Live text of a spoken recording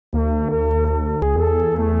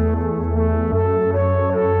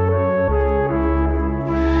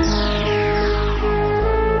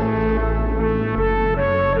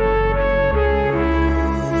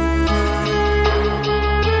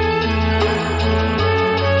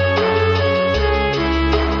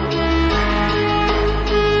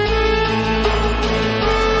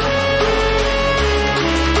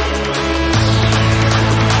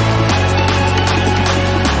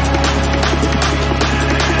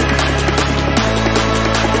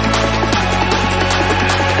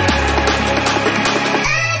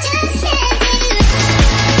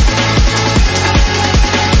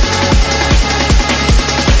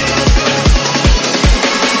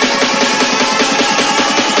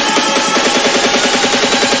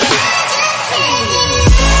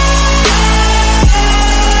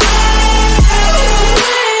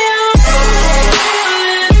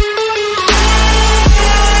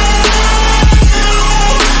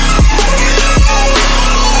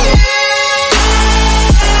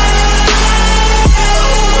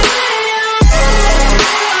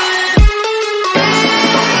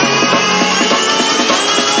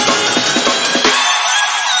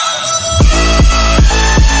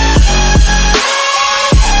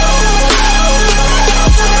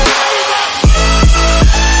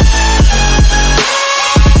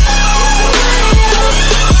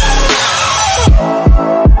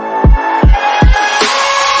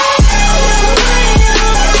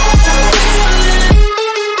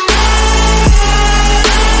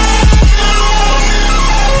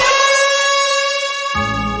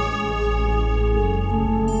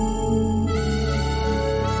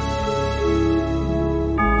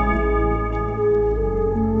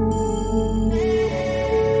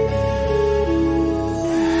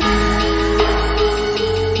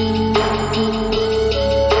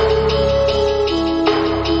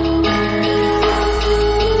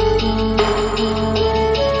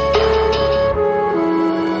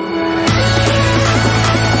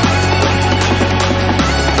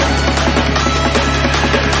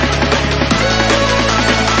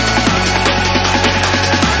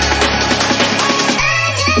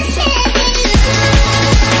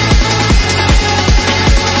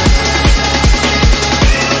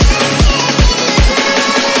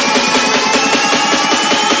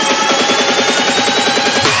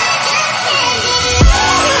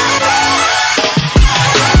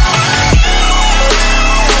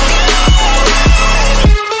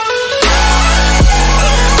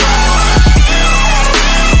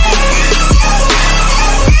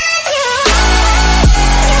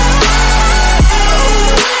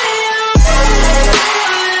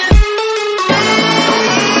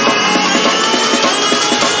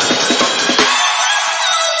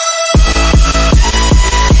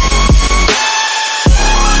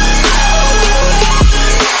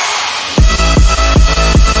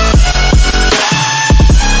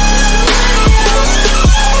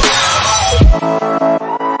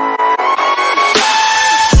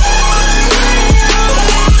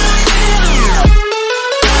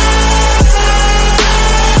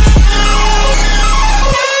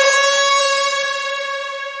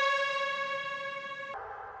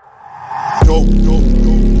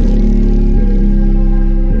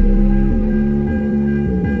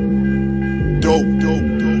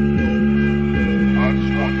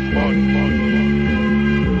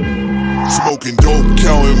Smoking dope,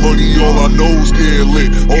 counting money, all I know is getting lit.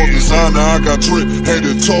 All designer, I got drip, head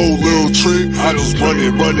to toe, little trick. I just run it,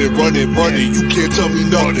 you can't tell me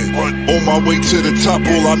nothing. On my way to the top,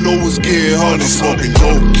 all I know is getting honey. Smoking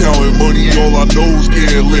dope, counting money, all I know is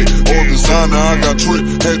getting lit. All designer, I got drip,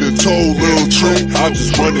 head to toe, little trick. I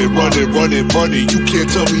just run it, you can't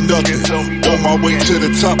tell me nothing. On my way to the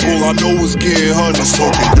top, all I know is getting honey.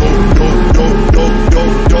 Smoking dope, dope, dope,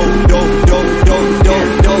 dope, dope, dope, dope, dope,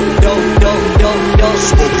 dope, dope, dope, dope, dope, dope,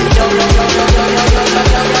 smoking dope.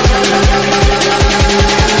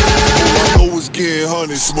 All I know is getting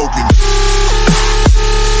honey, smoking.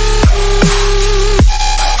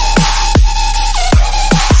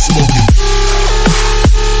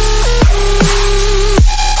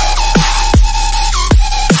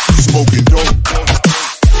 Smoking dope.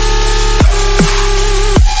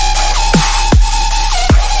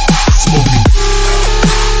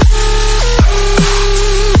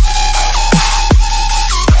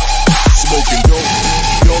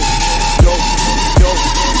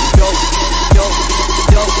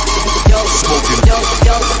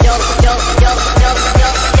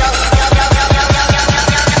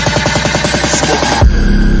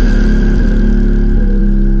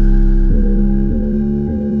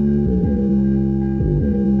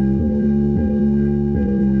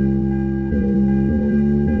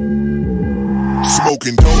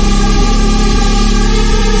 Smoking dope.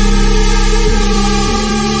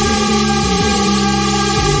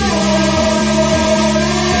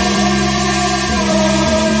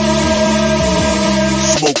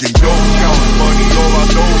 Smoking dope, counting money, all I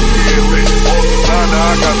know is getting lit. All designer,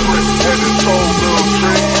 I got drip, head to toe, little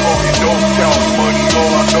trick. Smoking dope, counting money,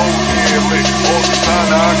 all I know is getting lit. All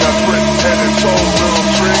designer, I got drip, head to toe, little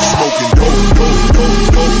trick. Smoking dope, dope,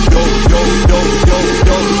 dope, dope, dope, dope, dope,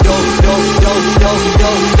 dope, dope, dope, dope, dope, dope,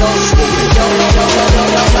 dope, dope, smoking dope.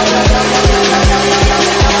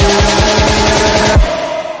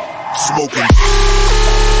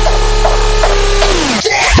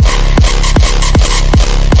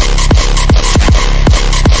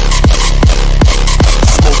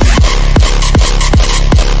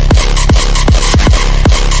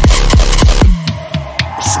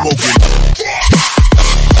 Smoking.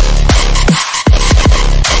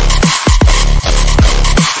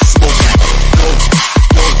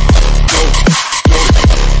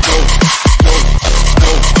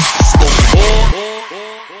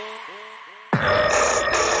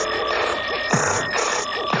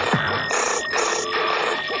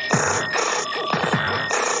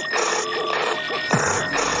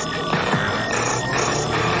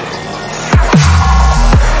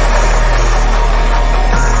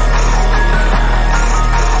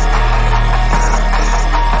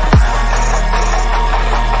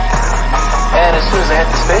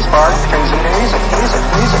 Spacebar brings in the music.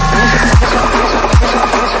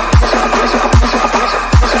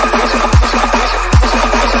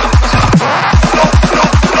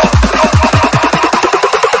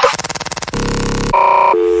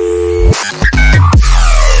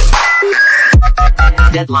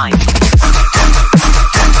 Deadline.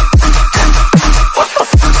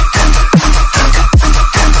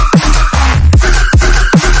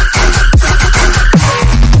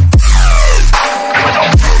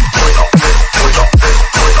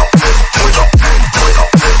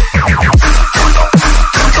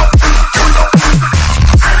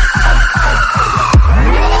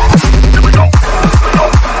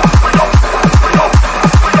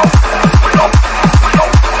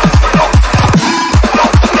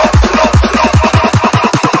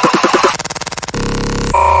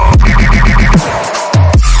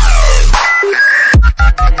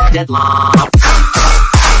 Deadline.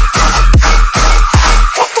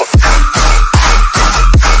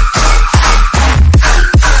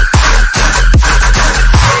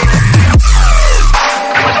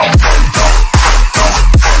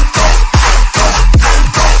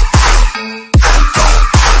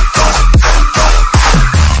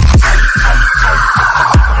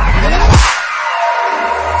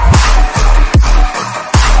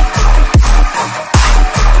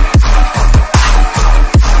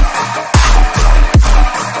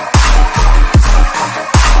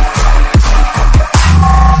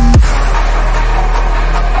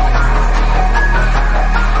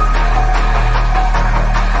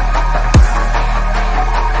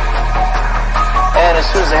 As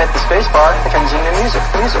soon as I hit the spacebar, it turns into music.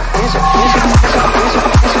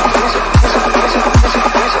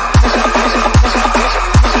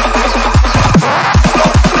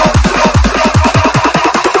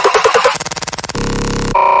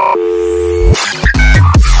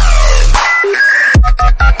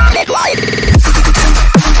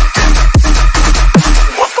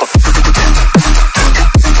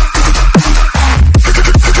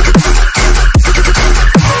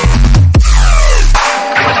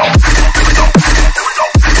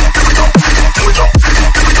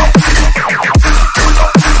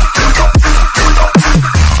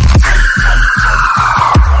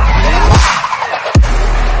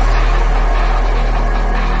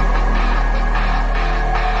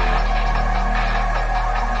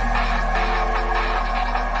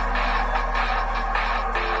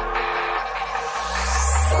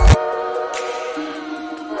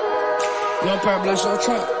 Empire Black Soul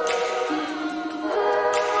Trap.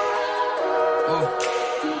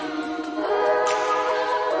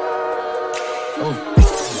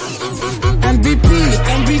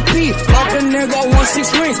 MVP, like a nigga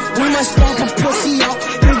 1-6 rings. We might stomp a pussy out.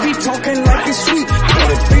 He be talking like it's sweet. Put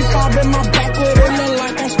a 3-5 in my back with it, look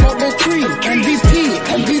like I smoked a tree. MVP,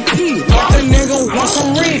 like a nigga want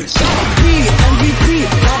some rings. MVP,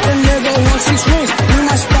 like a nigga 1-6 rings. We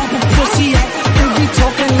might stomp a pussy out. He be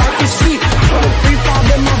talking like it's sweet. Put a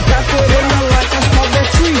 3-5 in my back with it, look like I smoked a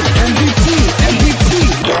tree. MVP,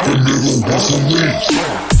 like a nigga want some rings.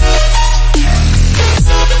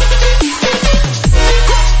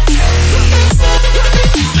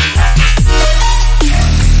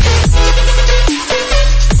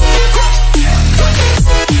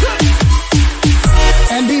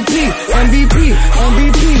 MVP,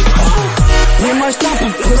 we might stop a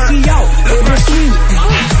pussy out, it is sweet.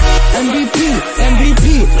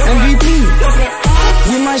 MVP,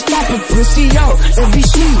 we might stop a pussy out, it be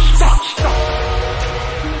sweet.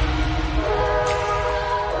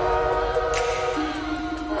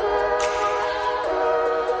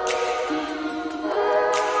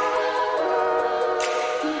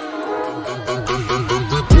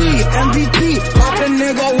 MVP, like a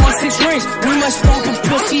nigga 1-6 rings. We might stomp a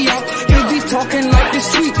pussy out. He be talking like it's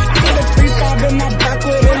sweet. Put a 3-5 in my back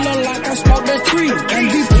with it, look like I smoked a tree.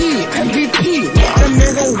 MVP, like a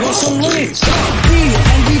nigga want some rings.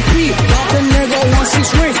 MVP, like a nigga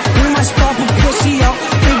 1-6 rings. We might stomp a pussy out.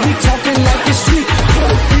 He be talking like it's sweet.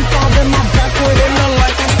 Put a 3-5 in my back with it, look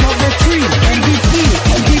like I smoked a tree. MVP,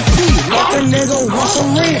 like a nigga want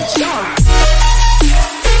some rings.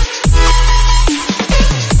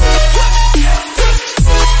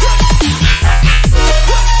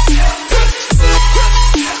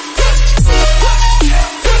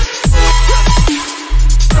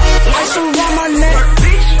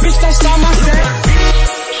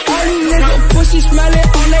 Smell it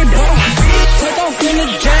on they butt. Take off in the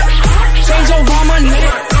jet. Change over my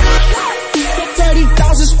neck.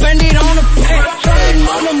 30,000, spend it on a pet. Running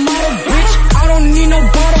on a model, bitch. I don't need no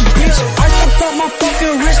bottle, bitch. I stuck up my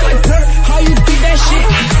fucking wrist like dirt. How you did that shit?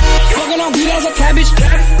 Fucking on beat as a cabbage.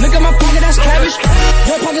 Look at my pocket, that's cabbage.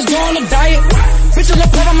 Your pockets go on a diet. Bitches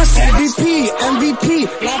look up on my MVP,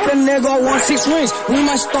 like a nigga 1-6 rings. We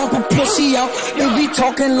might stomp a pussy out. They be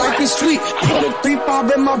talking like it's sweet. Put a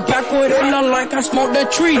 3-5 in my back with it, look like I smoked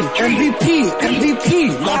that tree. MVP,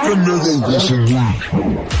 like a nigga want some weed.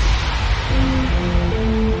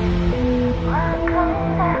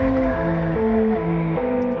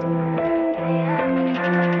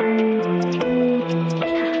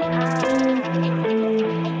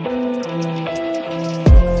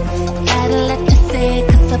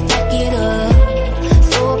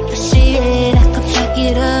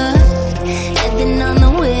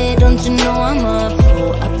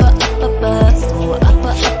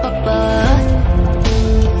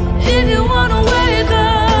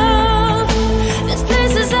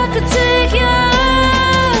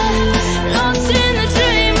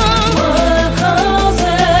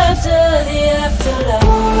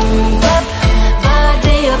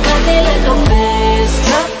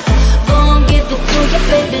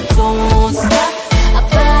 Don't stop. I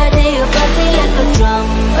party like a drum.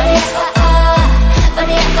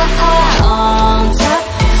 On top.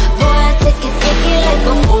 Boy, I take it like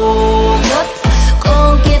a hold up.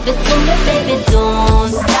 Gon' give it to me, baby,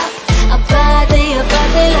 don't stop. I party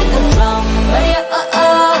like a drum.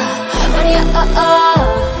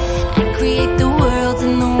 I create the world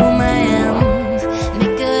in the womb I am.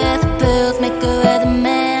 Make her have the pills, make her have the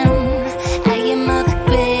man. I am all the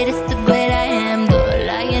greatest, the great I am.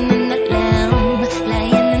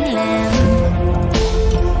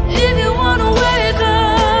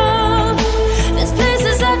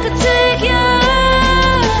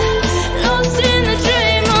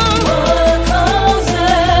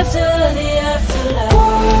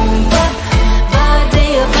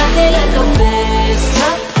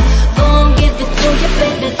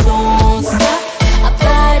 Don't stop. I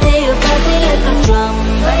party like a drum.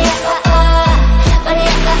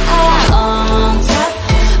 On top.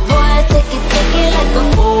 Boy, I take it like a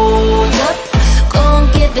hold up. Gon'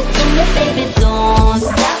 give it to me, baby, don't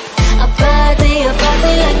stop. I party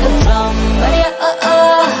like a drum.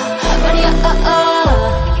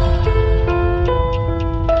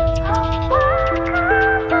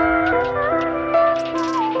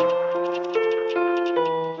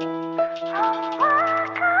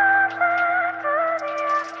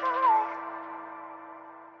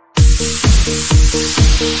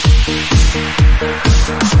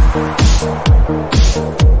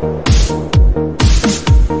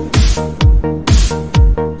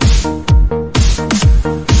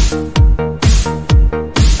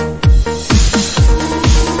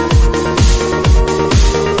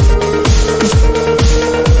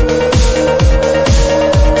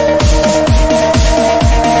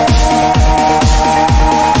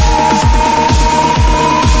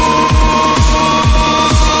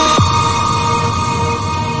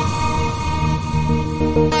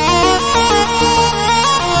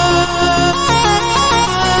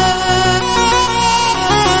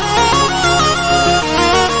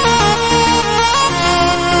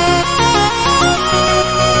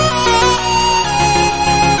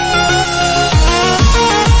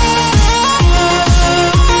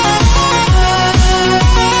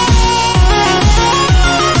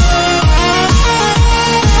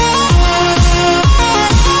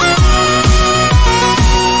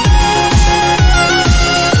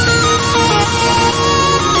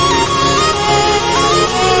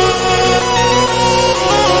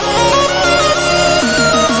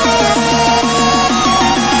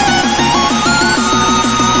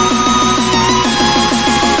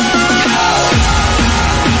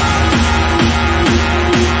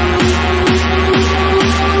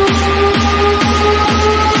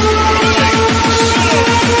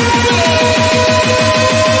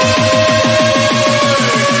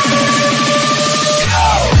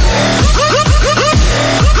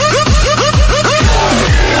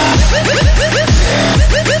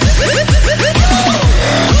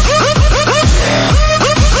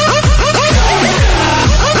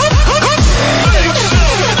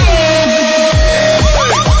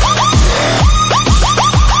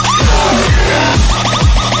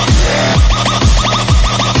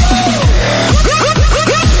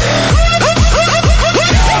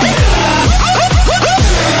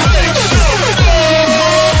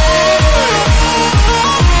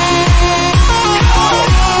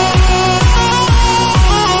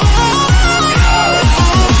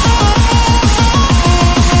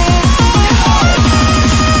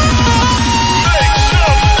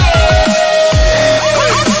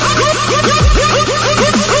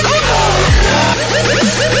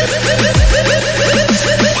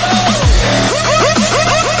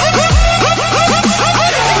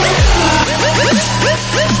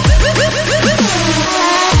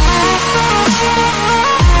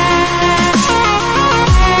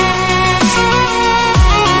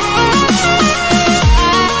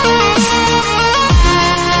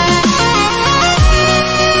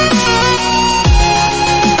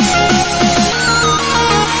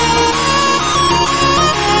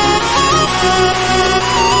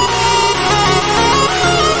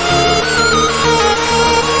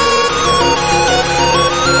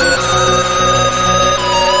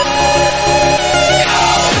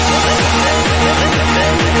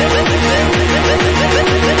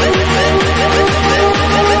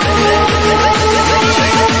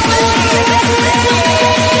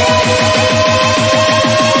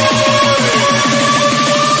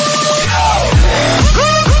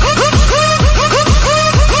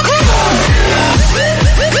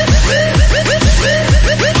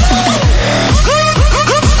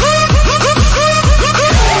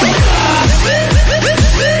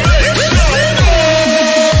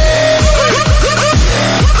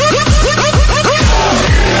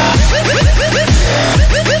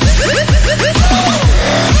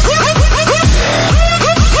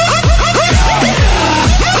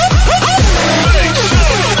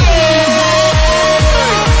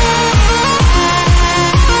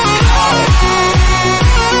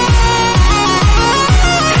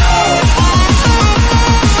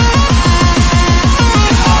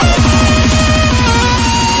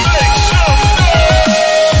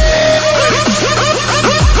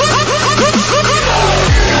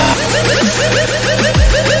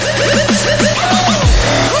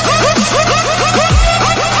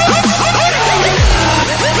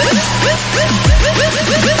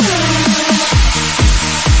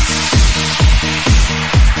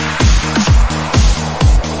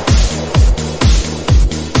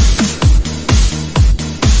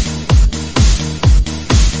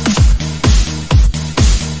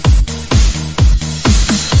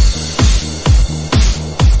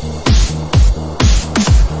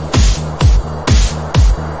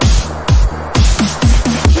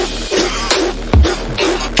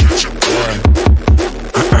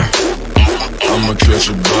 I'ma catch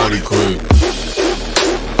your body quick.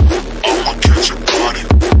 I'ma catch your body.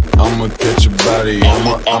 I'ma catch your body.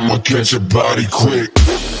 I'ma catch your body quick.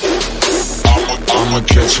 I'ma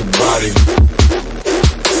catch your body.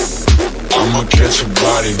 I'ma catch your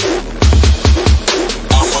body.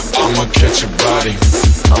 I'ma catch your body.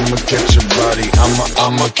 I'ma catch your body.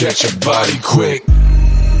 I'ma catch your body quick.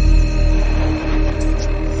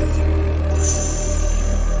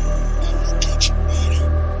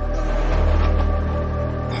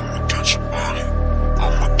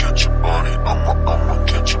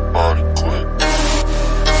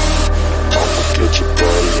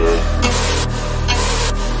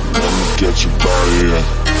 Get your body, yeah.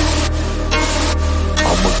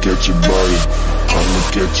 I'ma get your body. I'ma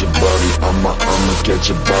get your body. I'ma get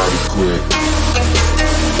your body quick.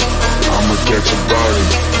 I'ma get your body.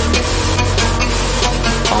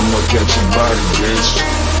 I'ma get your body, bitch.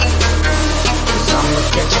 'Cause I'ma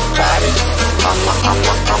get your body. I'ma get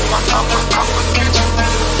your body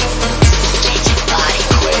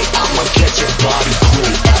quick. I'ma get your body quick. I'ma get your body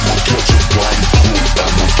quick. I'ma get your body quick.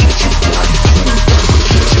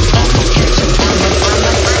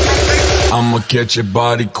 I'ma catch your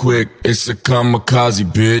body quick, it's a kamikaze,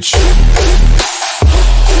 bitch.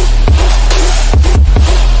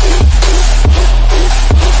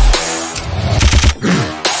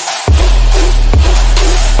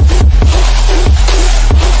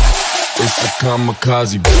 It's a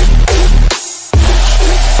kamikaze, bitch.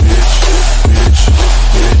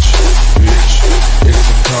 It's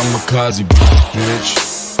a kamikaze, bitch.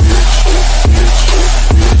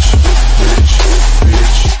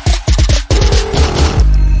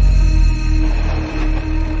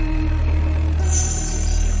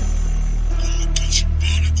 I'ma get your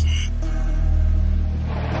body quick.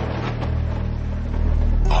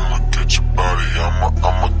 I'ma get your body.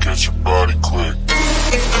 I'ma get your body.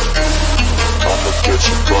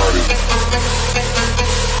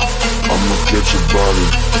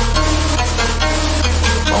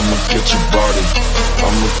 I'ma get your body.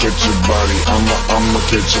 I'ma get your body. I'ma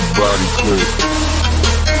get your body quick.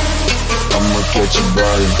 I'ma get your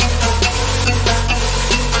body.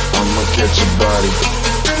 I'ma get your body.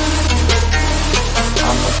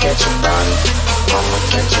 I'ma get your body. I'ma get your body. I'ma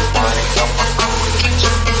get your body quick. I'ma get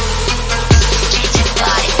your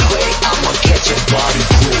body quick. I'ma get your body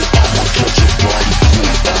quick. I'ma get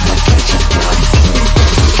your body quick.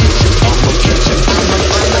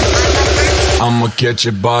 I'ma get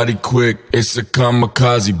your body quick. It's a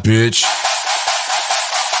kamikaze, bitch.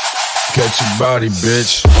 Catch your body,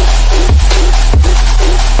 bitch.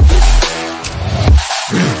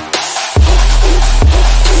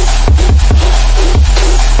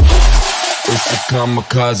 It's a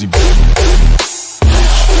kamikaze, bitch.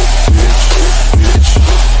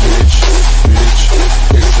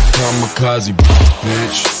 Kamikaze,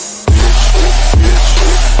 bitch.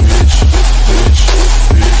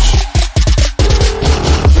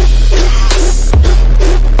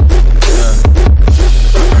 Yeah.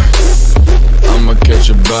 I'ma catch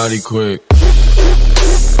your body quick.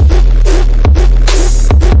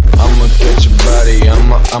 I'ma catch your body.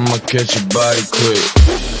 I'ma catch your body quick.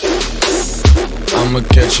 I'ma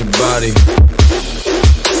catch your body.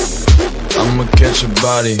 I'ma catch your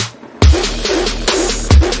body.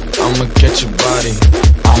 I'ma catch your body.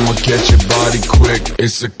 I'ma catch your body quick.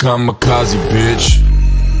 It's a kamikaze, bitch.